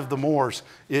heart of the Moores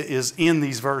is in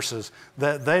these verses.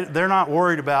 That they're not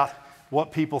worried about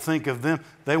what people think of them.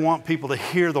 They want people to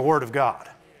hear the Word of God.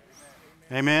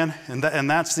 Amen? And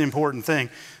that's the important thing.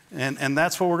 And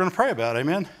that's what we're going to pray about.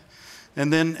 Amen?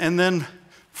 And then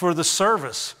for the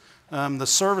service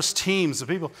teams, the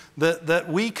people, that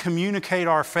we communicate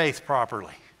our faith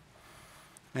properly.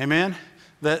 Amen?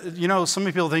 That, you know, some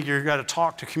people think you've got to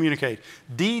talk to communicate.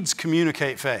 Deeds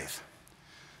communicate faith.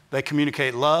 They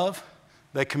communicate love.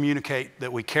 They communicate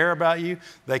that we care about you.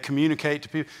 They communicate to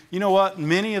people. You know what?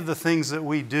 Many of the things that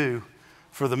we do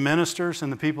for the ministers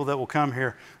and the people that will come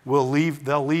here, they'll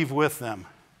leave with them.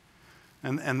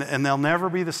 And they'll never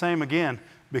be the same again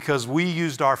because we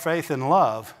used our faith and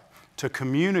love to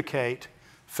communicate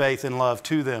faith and love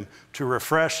to them, to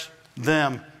refresh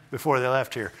them before they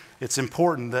left here. It's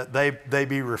important that they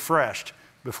be refreshed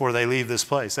before they leave this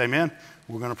place. Amen?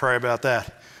 We're going to pray about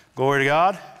that. Glory to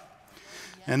God.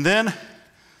 And then,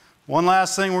 one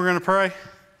last thing we're going to pray.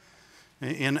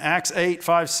 In Acts 8,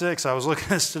 5, 6, I was looking at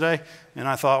this today, and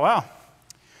I thought, wow,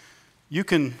 you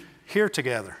can hear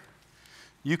together.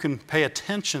 You can pay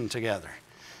attention together.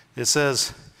 It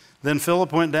says, then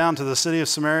Philip went down to the city of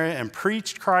Samaria and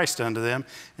preached Christ unto them,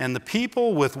 and the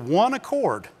people with one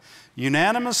accord,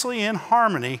 unanimously in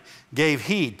harmony, gave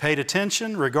heed, paid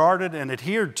attention, regarded, and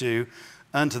adhered to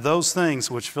unto those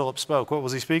things which Philip spoke. What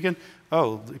was he speaking?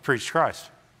 Oh, he preached Christ.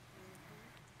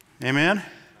 Amen?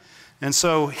 And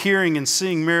so hearing and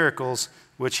seeing miracles,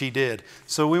 which he did.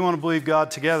 So we want to believe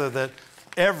God together that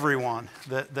everyone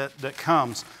that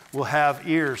comes will have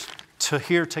ears to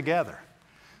hear together.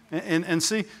 And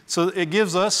see, so it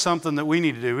gives us something that we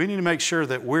need to do. We need to make sure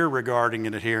that we're regarding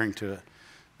and adhering to it.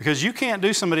 Because you can't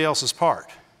do somebody else's part.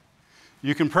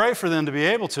 You can pray for them to be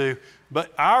able to,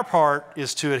 but our part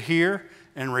is to adhere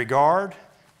and regard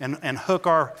and hook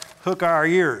our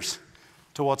ears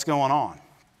to what's going on.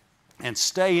 And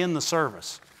stay in the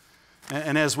service.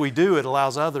 And as we do, it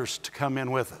allows others to come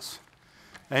in with us.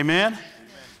 Amen?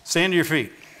 Stand to your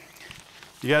feet.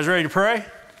 You guys ready to pray? Yes,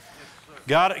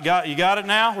 got it? You got it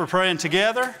now? We're praying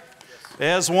together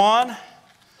as one,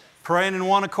 praying in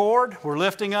one accord. We're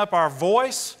lifting up our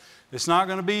voice. It's not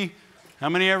going to be how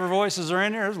many ever voices are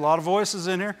in here. There's a lot of voices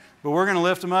in here. But we're going to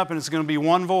lift them up, and it's going to be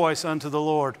one voice unto the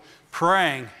Lord,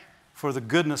 praying for the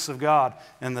goodness of God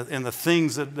and the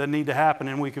things that need to happen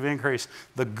in Week of Increase,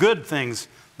 the good things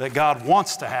that God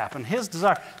wants to happen, His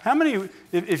desire. How many,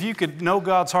 if you could know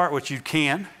God's heart, which you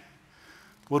can,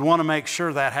 would want to make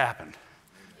sure that happened?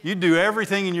 You'd do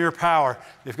everything in your power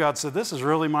if God said, this is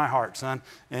really my heart, son,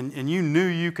 and you knew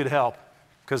you could help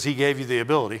because He gave you the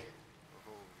ability.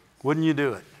 Wouldn't you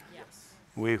do it? Yes.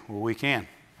 We can.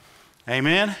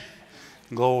 Amen?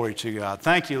 Glory to God.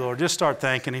 Thank you, Lord. Just start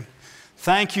thanking Him.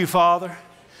 Thank you, Father.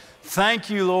 Thank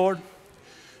you, Lord.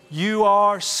 You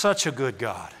are such a good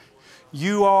God.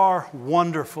 You are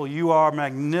wonderful. You are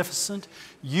magnificent.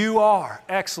 You are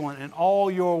excellent in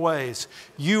all your ways.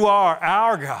 You are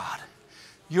our God.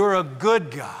 You're a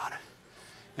good God.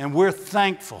 And we're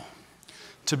thankful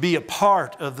to be a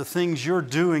part of the things you're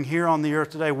doing here on the earth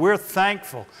today. We're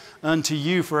thankful unto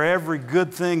you for every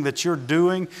good thing that you're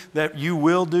doing, that you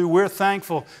will do. We're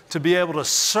thankful to be able to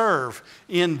serve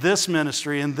in this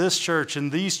ministry, in this church, in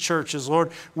these churches,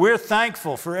 Lord. We're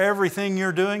thankful for everything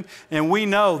you're doing, and we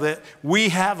know that we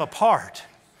have a part.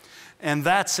 And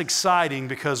that's exciting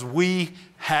because we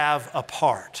have a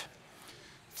part.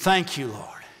 Thank you, Lord.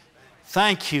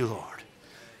 Thank you, Lord.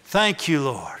 Thank you,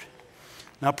 Lord.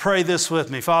 Now pray this with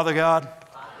me. Father God,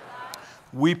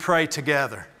 we pray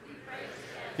together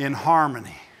in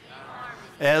harmony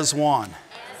as one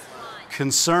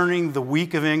concerning the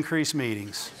Week of Increase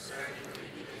meetings,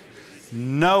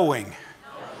 knowing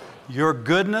your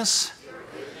goodness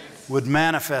would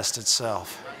manifest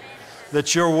itself,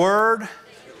 that your word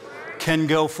can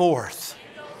go forth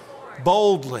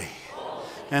boldly.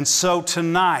 And so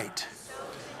tonight,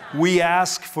 we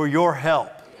ask for your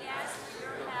help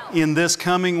in this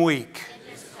coming week.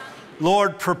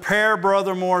 Lord, prepare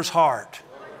Brother Moore's heart.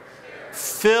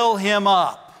 Fill him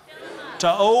up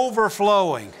to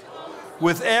overflowing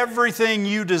with everything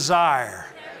you desire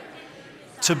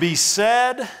to be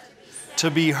said, to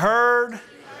be heard,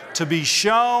 to be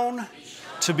shown,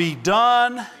 to be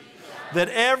done, that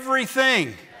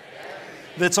everything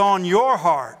that's on your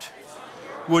heart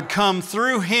would come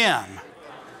through him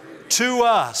to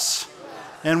us,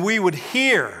 and we would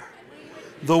hear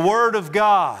the Word of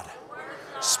God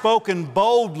spoken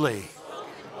boldly,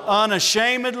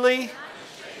 unashamedly,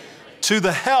 to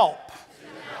the help,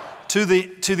 to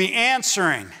the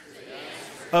answering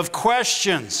of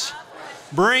questions,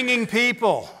 bringing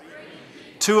people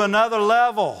to another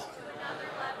level,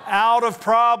 out of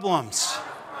problems,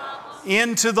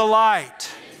 into the light,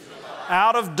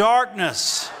 out of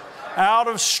darkness, out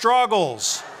of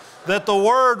struggles, that the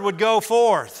Word would go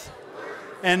forth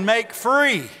and make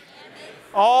free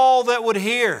all that would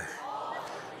hear.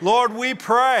 Lord, we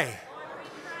pray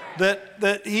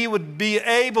that he would be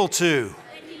able to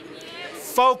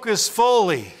focus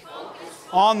fully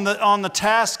on the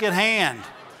task at hand,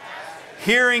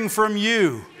 hearing from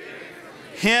you,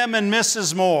 him and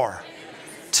Mrs. Moore,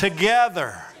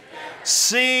 together,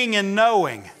 seeing and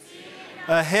knowing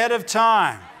ahead of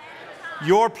time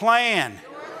your plan,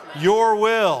 your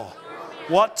will,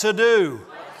 what to do,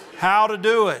 how to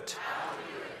do it.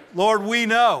 Lord, we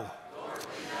know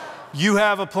you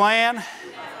have a plan,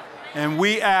 and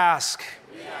we ask,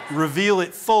 reveal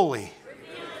it fully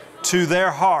to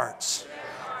their hearts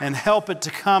and help it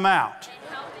to come out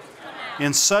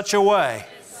in such a way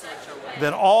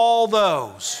that all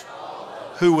those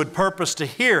who would purpose to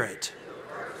hear it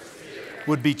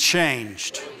would be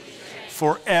changed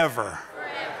forever.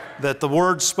 That the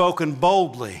word spoken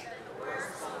boldly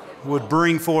would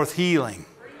bring forth healing,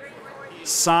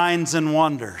 signs and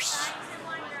wonders.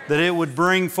 That it would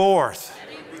bring forth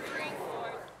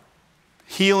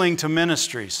healing to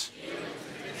ministries,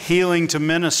 healing to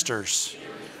ministers,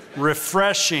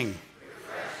 refreshing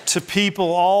to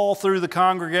people all through the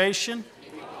congregation,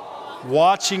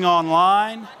 watching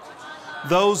online,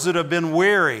 those that have been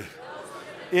weary.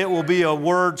 It will be a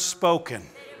word spoken,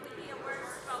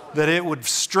 that it would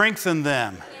strengthen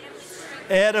them,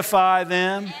 edify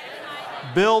them,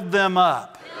 build them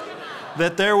up,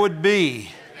 that there would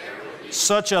be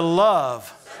such a love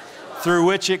through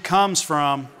which it comes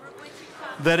from,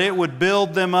 that it would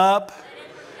build them up,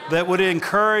 that would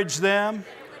encourage them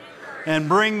and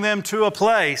bring them to a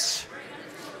place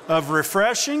of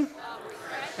refreshing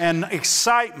and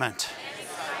excitement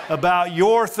about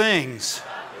your things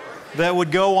that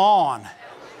would go on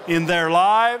in their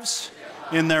lives,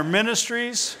 in their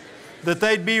ministries, that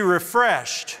they'd be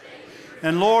refreshed.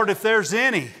 And Lord, if there's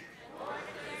any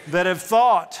that have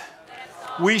thought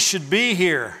we should be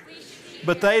here,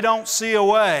 but they don't see a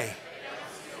way,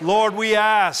 Lord, we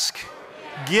ask,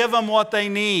 give them what they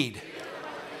need,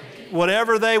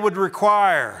 whatever they would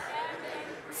require,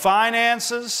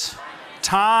 finances,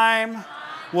 time,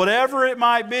 whatever it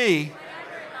might be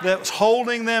that's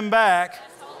holding them back,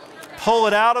 pull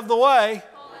it out of the way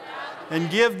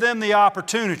and give them the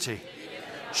opportunity.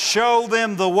 Show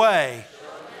them the way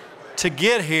to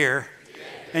get here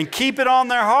and keep it on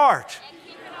their heart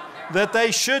that they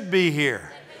should be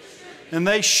here and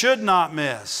they should not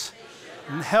miss.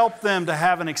 And help them to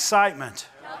have an excitement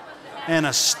and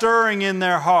a stirring in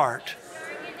their heart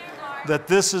that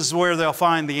this is where they'll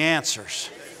find the answers.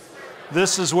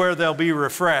 This is where they'll be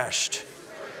refreshed.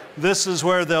 This is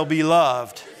where they'll be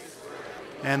loved.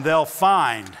 And they'll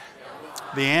find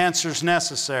the answers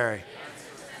necessary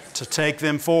to take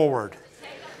them forward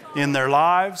in their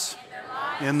lives,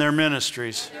 in their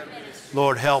ministries.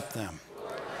 Lord, help them.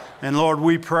 And Lord,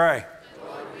 we pray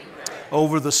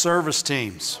over the service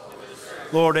teams.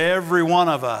 Lord, every one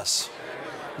of us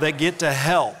that get to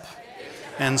help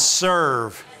and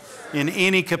serve in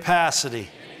any capacity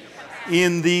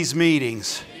in these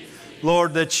meetings,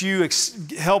 Lord, that you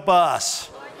help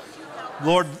us.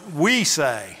 Lord, we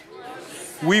say,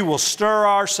 we will stir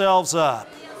ourselves up.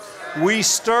 We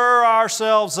stir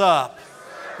ourselves up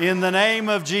in the name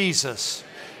of Jesus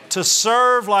to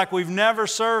serve like we've never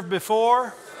served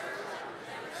before,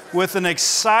 with an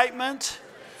excitement,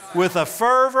 with a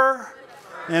fervor,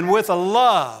 and with a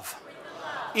love,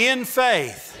 in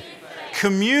faith,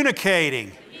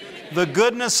 communicating the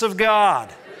goodness of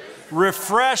God,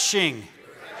 refreshing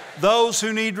those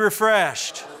who need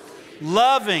refreshed,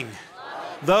 loving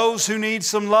those who need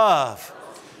some love,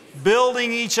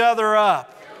 building each other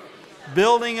up,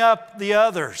 building up the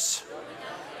others,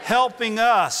 helping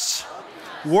us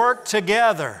work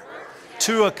together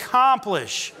to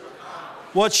accomplish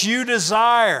what you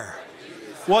desire,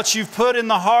 what you've put in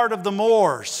the heart of the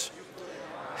Moors.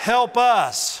 Help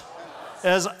us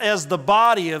as the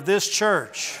body of this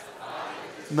church,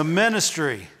 the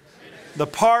ministry, the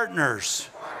partners,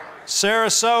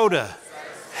 Sarasota.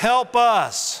 Help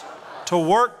us to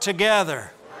work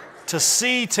together, to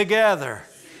see together,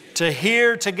 to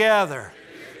hear together,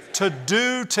 to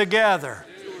do together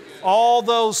all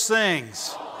those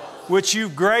things which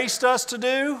you've graced us to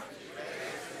do,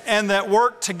 and that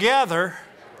work together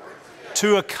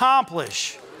to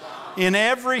accomplish in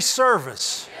every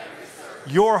service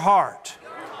your heart,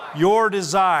 your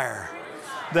desire,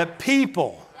 that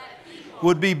people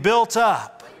would be built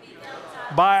up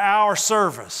by our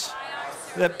service,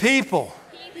 that people,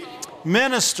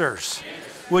 ministers,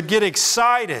 would get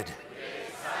excited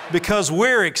because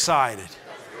we're excited.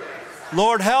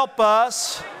 Lord, help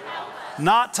us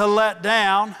not to let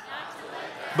down,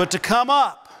 but to come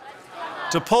up,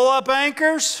 to pull up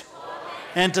anchors,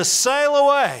 and to sail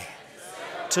away,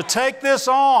 to take this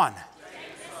on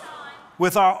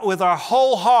with our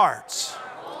whole hearts,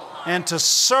 and to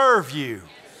serve you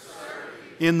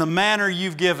in the manner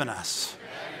you've given us.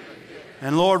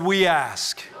 And Lord, we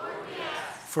ask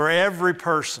for every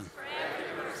person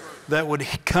that would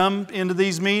come into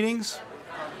these meetings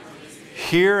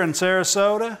here in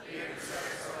Sarasota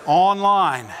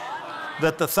online,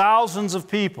 that the thousands of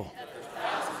people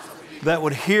that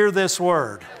would hear this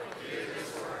word,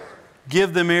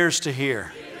 give them ears to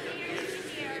hear.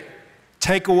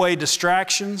 Take away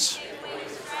distractions.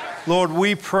 Lord,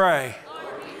 we pray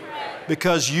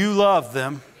because you love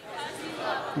them.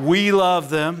 We love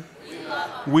them.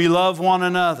 We love one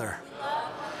another.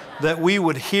 That we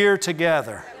would hear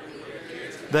together.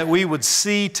 That we would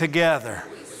see together.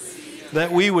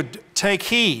 That we would take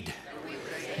heed.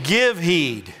 Give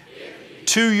heed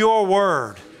to your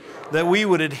word. That we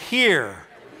would adhere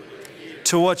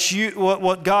to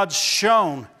what God's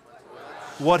shown,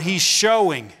 what He's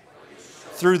showing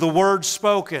through the word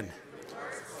spoken,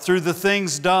 through the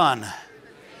things done.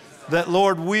 That,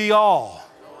 Lord, we all,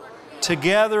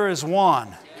 together as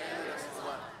one,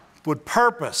 would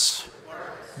purpose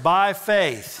by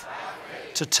faith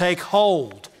to take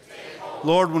hold.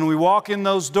 Lord, when we walk in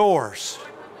those doors,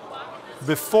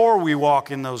 before we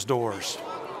walk in those doors,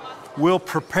 we'll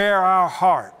prepare our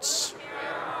hearts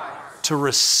to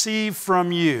receive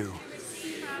from you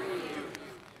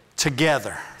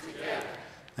together.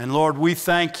 And Lord, we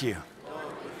thank you.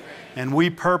 And we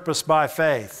purpose by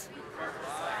faith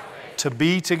to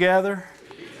be together,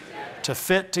 to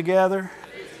fit together,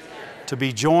 to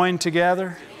be joined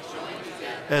together,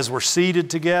 as we're seated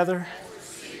together,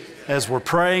 as we're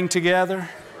praying together,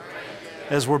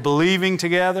 as we're believing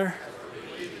together,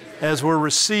 as we're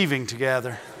receiving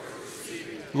together.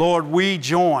 Lord, we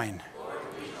join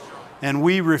and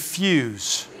we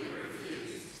refuse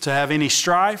to have any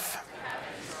strife,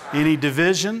 any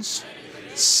divisions.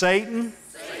 Satan,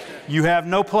 you have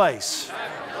no place.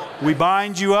 We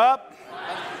bind you up.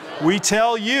 We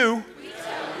tell you,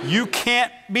 you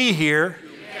can't be here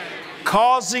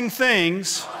causing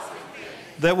things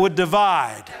that would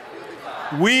divide.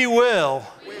 We will,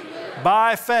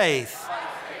 by faith,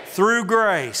 through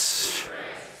grace,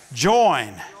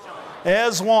 join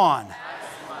as one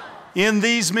in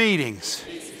these meetings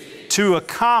to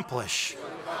accomplish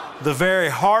the very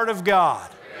heart of God.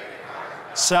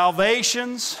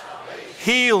 Salvations,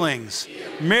 healings,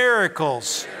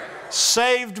 miracles,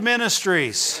 saved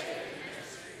ministries.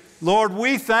 Lord,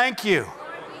 we thank you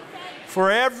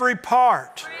for every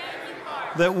part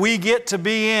that we get to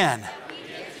be in.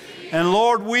 And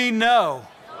Lord, we know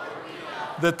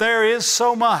that there is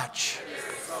so much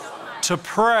to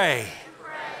pray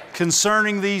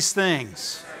concerning these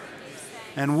things.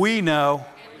 And we know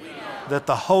that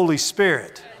the Holy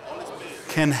Spirit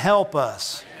can help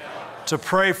us to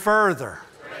pray further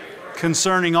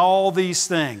concerning all these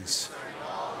things.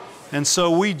 And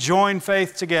so we join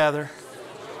faith together,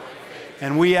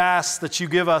 and we ask that you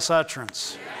give us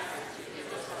utterance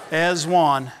as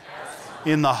one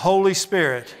in the Holy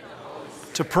Spirit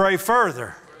to pray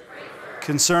further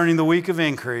concerning the week of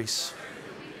increase.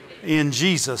 In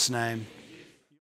Jesus' name.